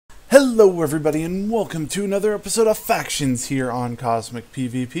Hello everybody and welcome to another episode of Factions here on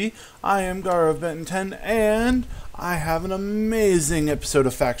CosmicPvP. I am Gar of Benton 10 and I have an amazing episode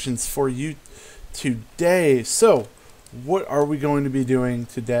of Factions for you today. So, what are we going to be doing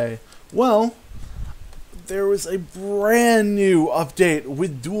today? Well, there was a brand new update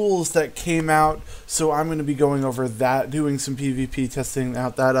with Duels that came out, so I'm going to be going over that, doing some PvP, testing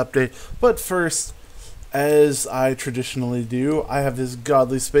out that update. But first, as I traditionally do, I have this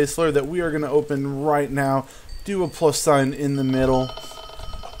godly space flare that we are going to open right now, do a plus sign in the middle,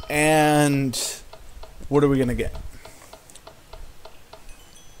 and what are we going to get?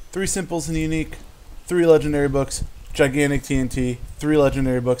 3 simples and unique, 3 legendary books, gigantic TNT, 3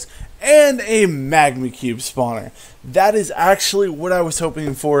 legendary books, and a magma cube spawner. That is actually what I was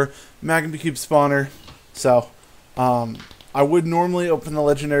hoping for, magma cube spawner. So, I would normally open the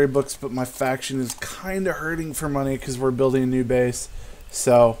legendary books, but my faction is kind of hurting for money because we're building a new base.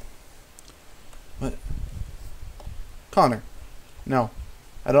 So, what? Connor, no,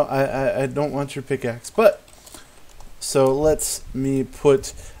 I don't want your pickaxe. But so let's me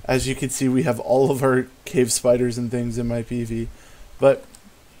put. As you can see, we have all of our cave spiders and things in my PV, but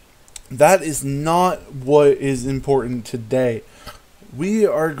that is not what is important today. We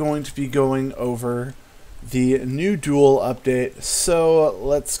are going to be going over the new duel update, so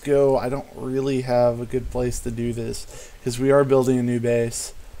let's go. I don't really have a good place to do this because we are building a new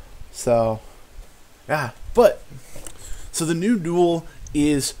base. So yeah, but so the new duel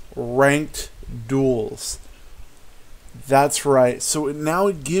is ranked duels. That's right. So now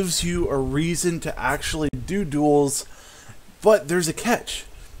it gives you a reason to actually do duels, but there's a catch.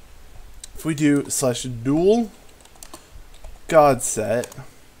 If we do /duel god set,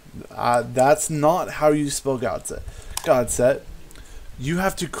 that's not how you spell god set. God set. You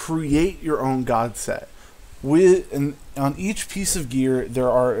have to create your own god set. On each piece of gear,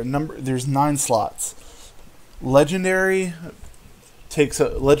 there's 9 slots. Legendary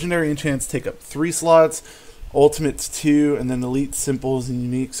enchants take up 3 slots. Ultimates 2, and then elite simples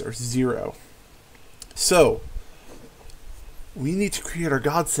and uniques are 0. So we need to create our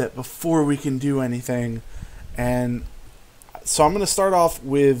god set before we can do anything, and so I'm going to start off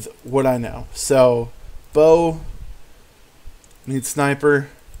with what I know. So bow, need sniper,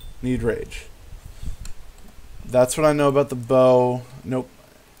 need rage. That's what I know about the bow. Nope.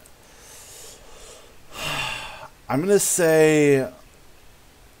 I'm going to say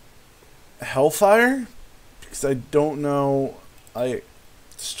Hellfire, because I don't know. I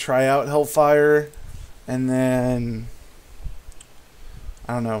just try out Hellfire, and then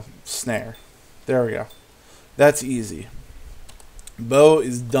I don't know, snare. There we go. That's easy. Bow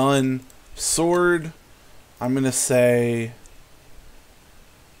is done. Sword, I'm gonna say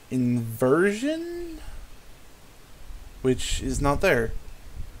inversion, which is not there.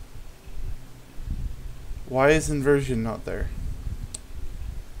 Why is inversion not there?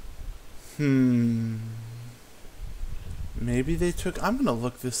 Maybe they took. I'm gonna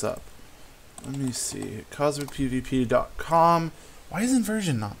look this up. Let me see. CosmicPvP.com. Why is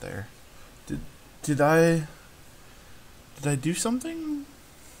inversion not there? Did I do something?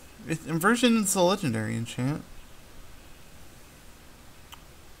 Inversion is a legendary enchant.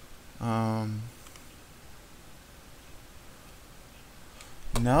 No,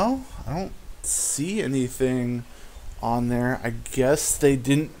 I don't see anything on there. I guess they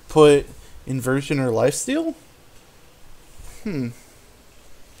didn't put inversion or lifesteal? Well,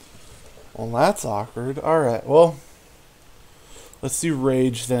 that's awkward. Alright, well, let's do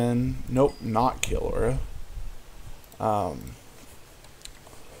rage then. Nope, not Killora.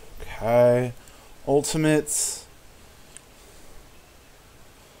 Okay. Ultimates.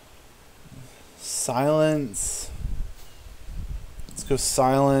 Silence. Let's go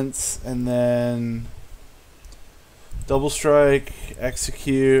silence, and then double strike,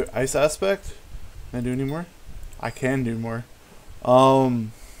 execute, ice aspect. Can I do any more? I can do more.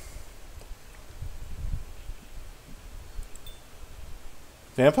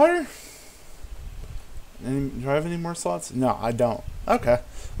 Vampire? Do I have any more slots? No, I don't. Okay.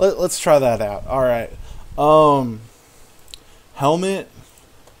 Let's try that out. Alright. Helmet.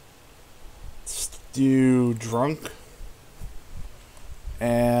 Let's do drunk.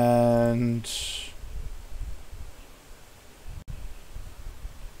 And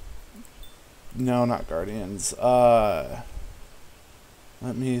no, not guardians. Let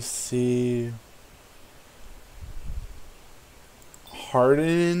me see.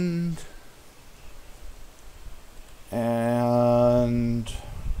 Hardened. And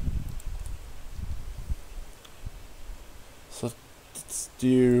so let's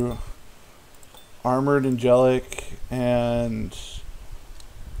do armored angelic and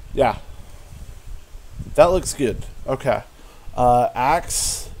Yeah. That looks good. Okay.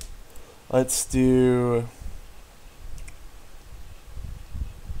 Axe. Let's do...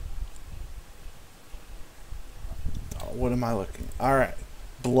 Oh, what am I looking? Alright.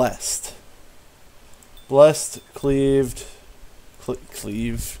 Blessed. Blessed, cleaved,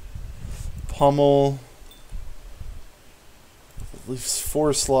 cleave, pummel, leaves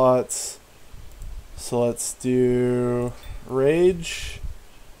 4 slots. So let's do rage.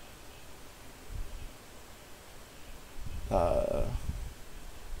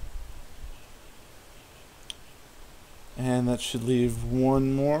 And that should leave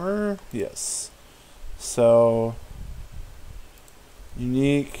 1 more. Yes. So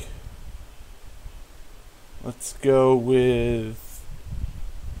unique. Let's go with,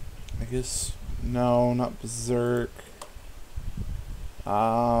 I guess, no, not berserk.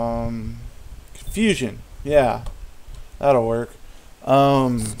 Confusion. Yeah, that'll work.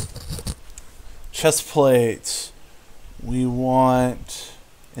 Chest plate. We want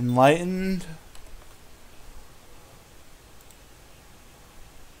enlightened.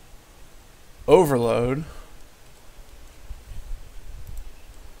 Overload.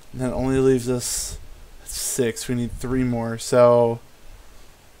 And that only leaves us 6. We need 3 more. So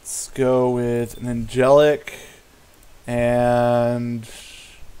let's go with an angelic and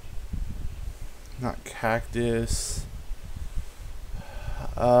not cactus.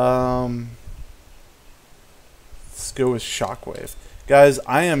 Let's go with shockwave. Guys,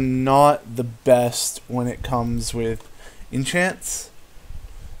 I am not the best when it comes with enchants.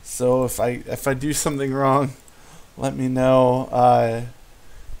 So if I do something wrong, let me know. I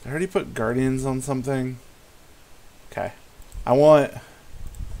already put guardians on something. Okay. I want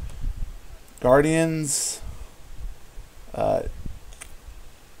guardians,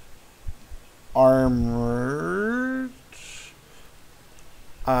 armored.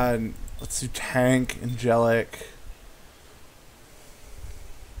 Let's do tank, angelic.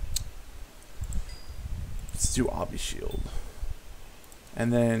 Let's do obby shield.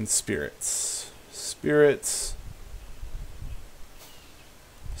 And then spirits. Spirits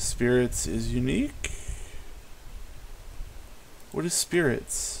is unique. What is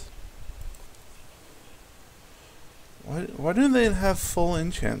spirits? Why do they have full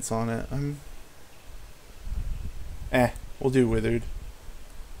enchants on it? We'll do withered.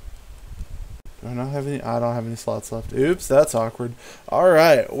 Do I not have any? I don't have any slots left. Oops, that's awkward.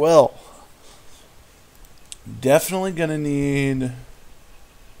 Alright, well. Definitely gonna need...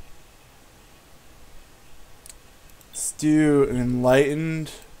 Let's do an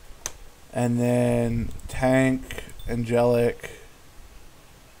enlightened, and then tank, angelic,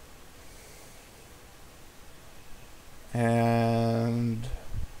 and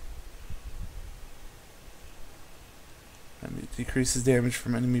it decreases damage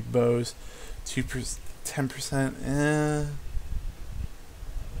from enemy bows, 10%.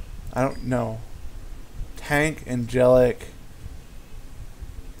 I don't know. Tank, angelic,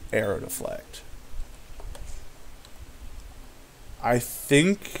 arrow deflect. I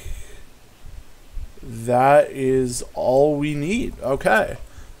think that is all we need. Okay.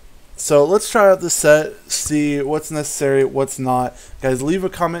 So let's try out this set, see what's necessary, what's not. Guys, leave a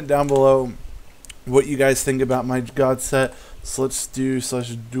comment down below what you guys think about my god set. So let's do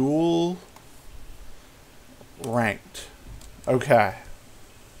 /duel ranked. Okay.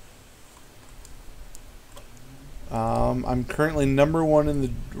 I'm currently #1 in the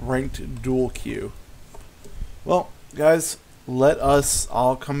ranked duel queue. Well, guys,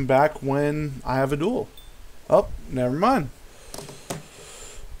 I'll come back when I have a duel. Oh, never mind.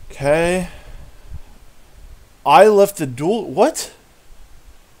 Okay. I left the duel. What?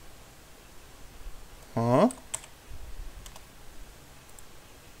 Huh?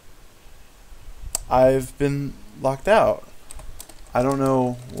 I've been locked out. I don't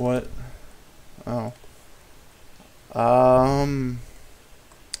know what. Oh.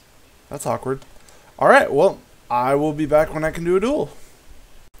 That's awkward. Alright, well, I will be back when I can do a duel.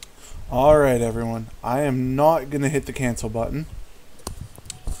 Alright, everyone. I am not going to hit the cancel button.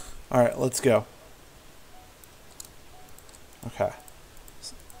 Alright, let's go. Okay.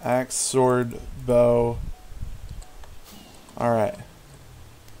 Axe, sword, bow. Alright.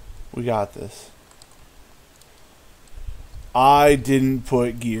 We got this. I didn't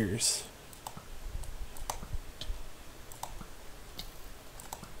put gears.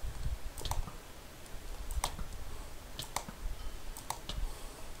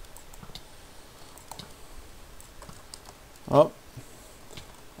 Oh,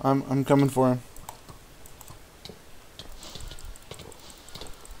 I'm coming for him.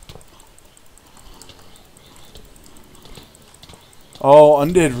 Oh,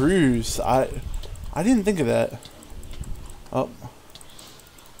 Undead Ruse. I didn't think of that. Oh.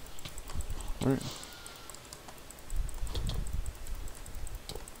 Where?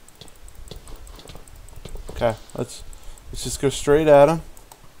 Okay, let's just go straight at him.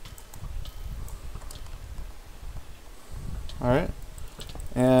 Alright.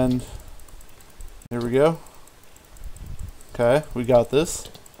 And there we go. Okay, we got this.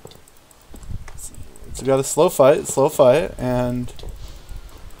 So we got a slow fight, and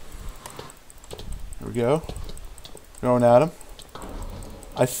there we go. Going at him.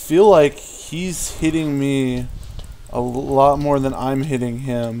 I feel like he's hitting me a lot more than I'm hitting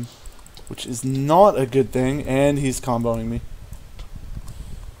him, which is not a good thing, and he's comboing me.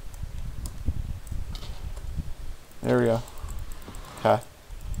 There we go. Okay.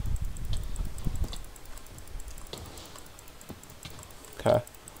 Okay.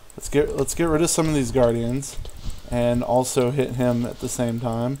 Let's get rid of some of these guardians and also hit him at the same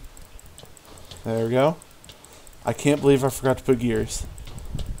time. There we go. I can't believe I forgot to put gears.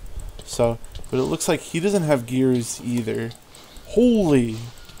 So, but it looks like he doesn't have gears either. Holy!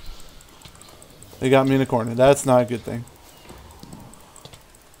 They got me in a corner. That's not a good thing.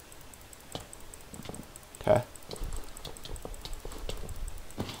 Okay.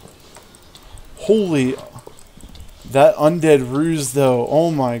 Holy! That undead ruse, though. Oh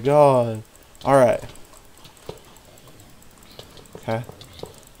my god. Alright. Okay.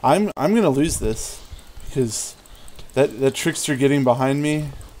 I'm gonna lose this. Because that trickster getting behind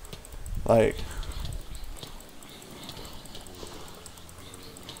me, like...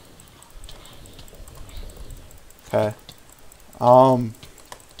 Okay.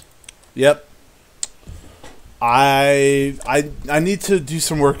 Yep. I need to do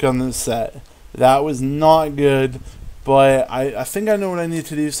some work on this set. That was not good. But I think I know what I need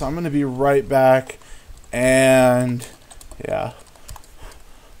to do, so I'm going to be right back. And, yeah.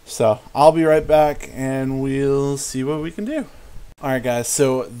 So, I'll be right back, and we'll see what we can do. Alright, guys,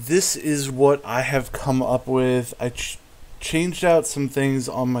 so this is what I have come up with. I changed out some things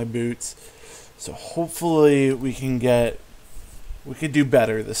on my boots. So, hopefully, we can do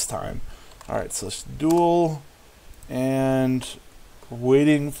better this time. Alright, so let's duel. And,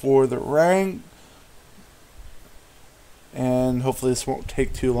 waiting for the rank. And hopefully this won't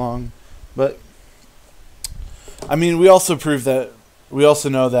take too long. But I mean, we also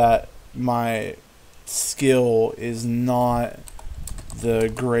know that my skill is not the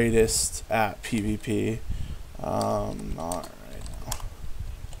greatest at PvP. Not right now.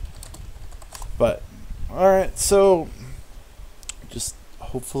 But alright, so just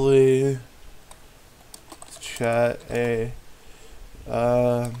hopefully chat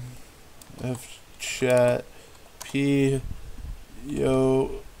chat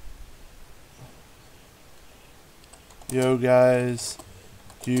yo guys,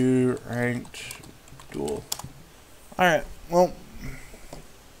 do ranked duel. Alright, well,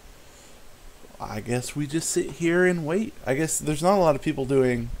 I guess we just sit here and wait. I guess there's not a lot of people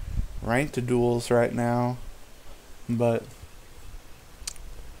doing ranked duels right now, but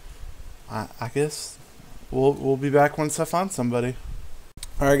I guess we'll be back once I find somebody.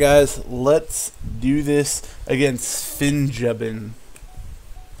 Alright guys, let's do this against Finjebin.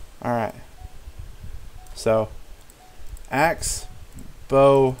 Alright. So, axe,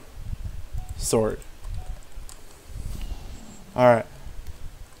 bow, sword. Alright.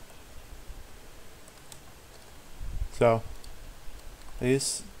 So,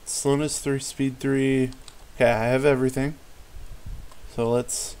 base, slowness 3, speed 3. Okay, I have everything. So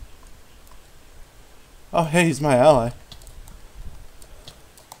let's... Oh, hey, he's my ally.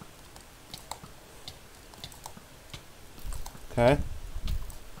 Okay.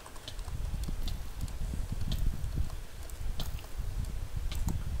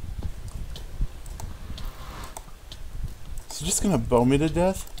 Is he just gonna bow me to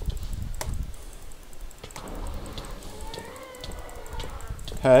death?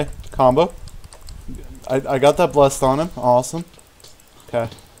 Okay, combo. I got that blessed on him. Awesome. Okay.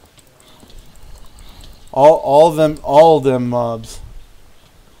 All of them mobs.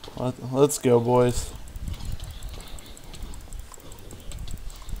 Let's go, boys.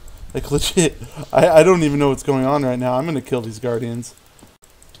 Like, legit, I don't even know what's going on right now. I'm gonna kill these guardians.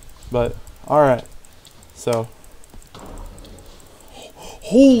 But, alright. So.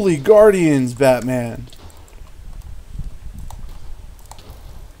 Holy guardians, Batman!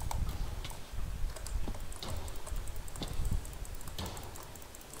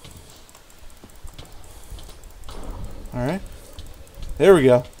 Alright. There we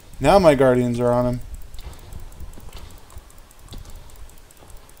go. Now my guardians are on him.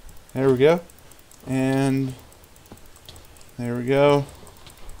 There we go. And There we go.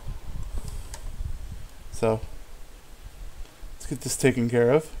 So, let's get this taken care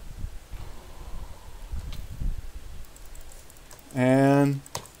of. And,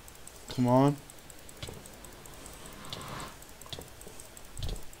 come on.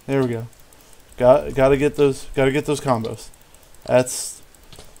 There we go. Gotta get those combos. That's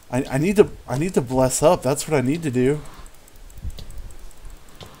I need to bless up. That's what I need to do.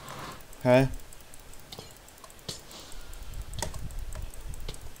 Okay.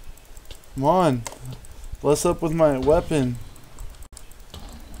 Come on. Bless up with my weapon.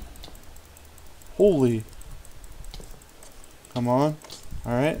 Holy. Come on.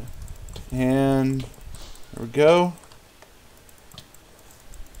 Alright. And there we go.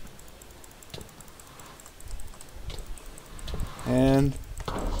 And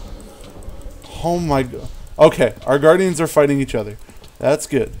oh my god. Okay, our guardians are fighting each other. That's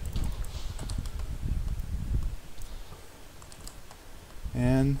good.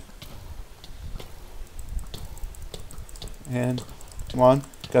 And come on.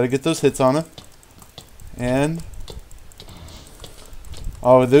 Gotta get those hits on him. And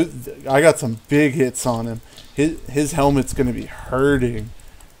oh, I got some big hits on him. His helmet's gonna be hurting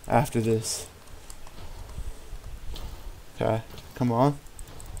after this. Okay, come on.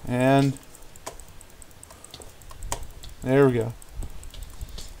 And there we go.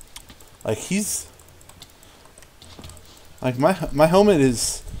 Like he's like my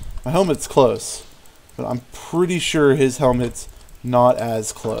helmet's close, but I'm pretty sure his helmet's not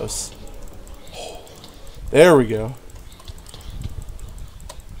as close. There we go.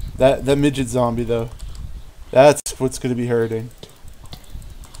 That midget zombie though, that's what's gonna be hurting.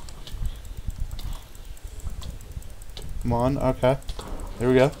 Come on, okay. There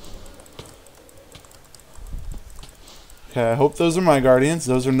we go. Okay, I hope those are my guardians.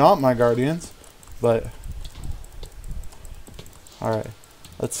 Those are not my guardians, but alright.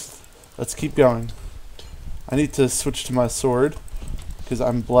 Let's keep going. I need to switch to my sword because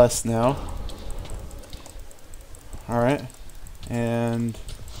I'm blessed now. Alright. And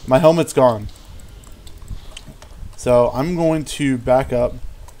my helmet's gone. So I'm going to back up.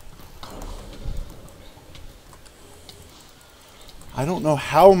 I don't know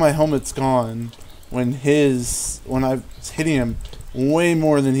how my helmet's gone when I was hitting him way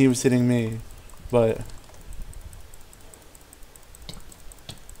more than he was hitting me, but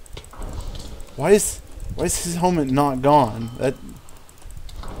why is his helmet not gone? That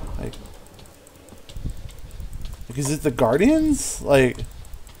like is it the Guardians? Like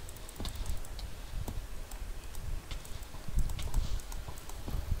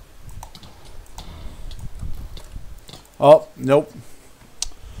oh, nope.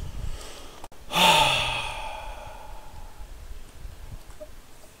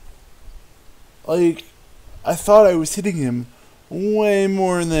 Like, I thought I was hitting him way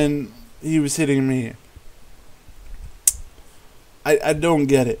more than he was hitting me. I don't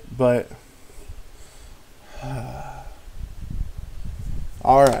get it, but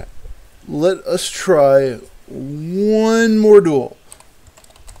alright. Let us try one more duel.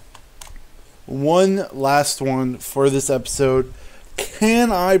 One last one for this episode.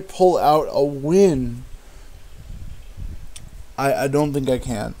 Can I pull out a win? I don't think I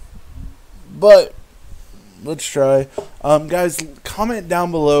can. But let's try. Guys, comment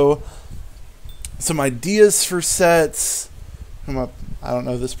down below some ideas for sets. I don't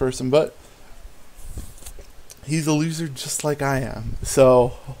know this person, but he's a loser just like I am. So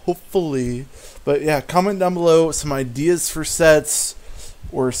hopefully, but yeah, comment down below some ideas for sets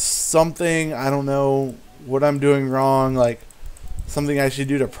or something. I don't know what I'm doing wrong, like something I should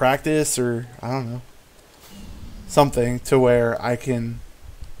do to practice, or I don't know, something to where I can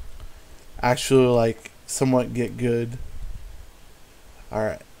actually like somewhat get good.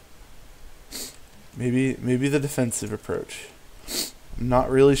 Alright. Maybe the defensive approach. I'm not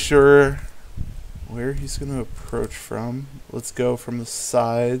really sure where he's going to approach from. Let's go from the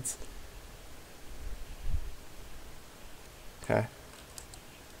sides. Okay.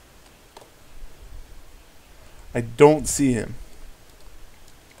 I don't see him.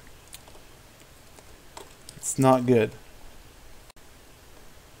 It's not good.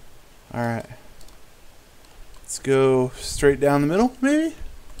 Alright. Let's go straight down the middle, maybe?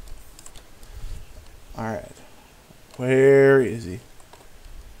 Alright. Where is he?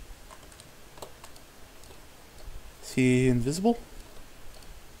 Is he invisible?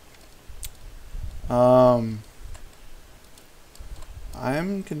 I'm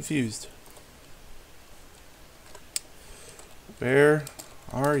confused. Where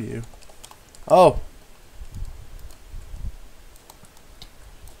are you? Oh!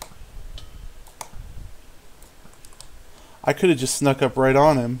 I could have just snuck up right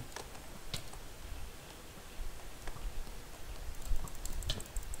on him.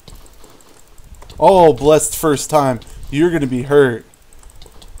 Oh, blessed first time. You're going to be hurt.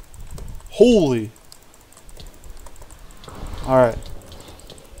 Holy. Alright.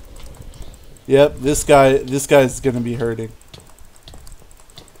 Yep, this guy's going to be hurting.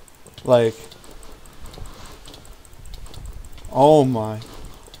 Like, oh my.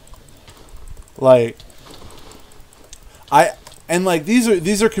 Like, like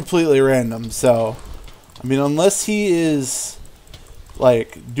these are completely random, so I mean, unless he is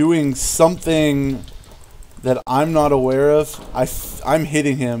like doing something that I'm not aware of, I'm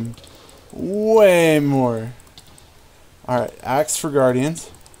hitting him way more. Alright, axe for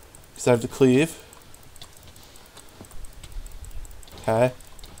guardians, because I have to cleave. Okay,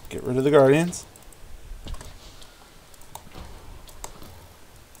 get rid of the guardians.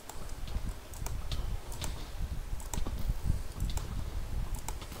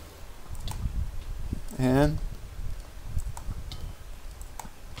 And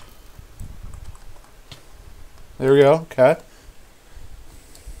there we go. Okay.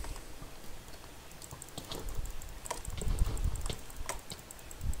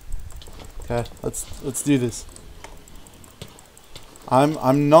 Okay, let's do this.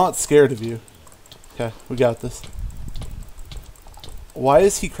 I'm not scared of you. Okay, we got this. Why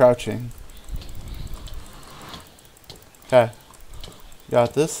is he crouching? Okay.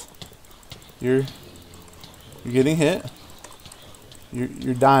 Got this. You're getting hit.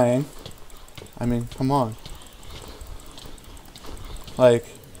 You're dying. I mean, come on. Like,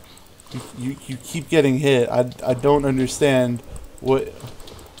 you keep getting hit. I don't understand what,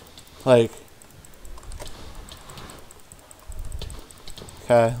 like.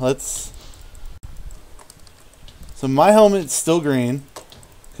 Okay, let's. So my helmet's still green,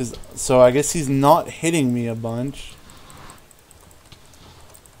 so I guess he's not hitting me a bunch.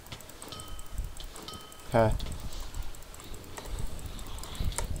 Okay.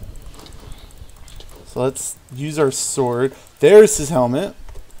 So let's use our sword. There's his helmet.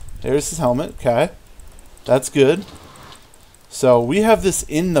 There's his helmet. Okay. That's good. So we have this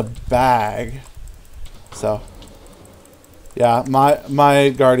in the bag. So yeah, my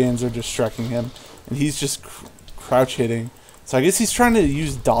guardians are just striking him, and he's just crouch hitting. So I guess he's trying to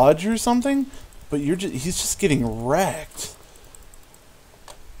use dodge or something, but he's just getting wrecked.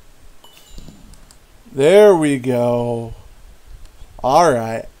 There we go. All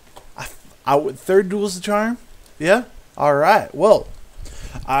right. Third duel's the charm? Yeah? All right. Well,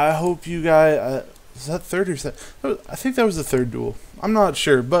 I hope you guys... was that third or second? I think that was the third duel. I'm not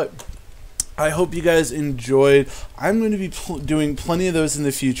sure, but I hope you guys enjoyed. I'm going to be doing plenty of those in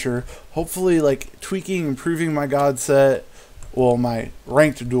the future. Hopefully, like, tweaking, improving my god set. Well, my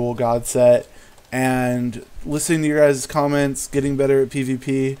ranked duel god set. And listening to your guys' comments, getting better at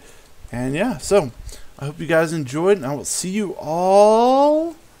PvP. And yeah, so I hope you guys enjoyed, and I will see you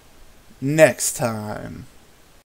all next time.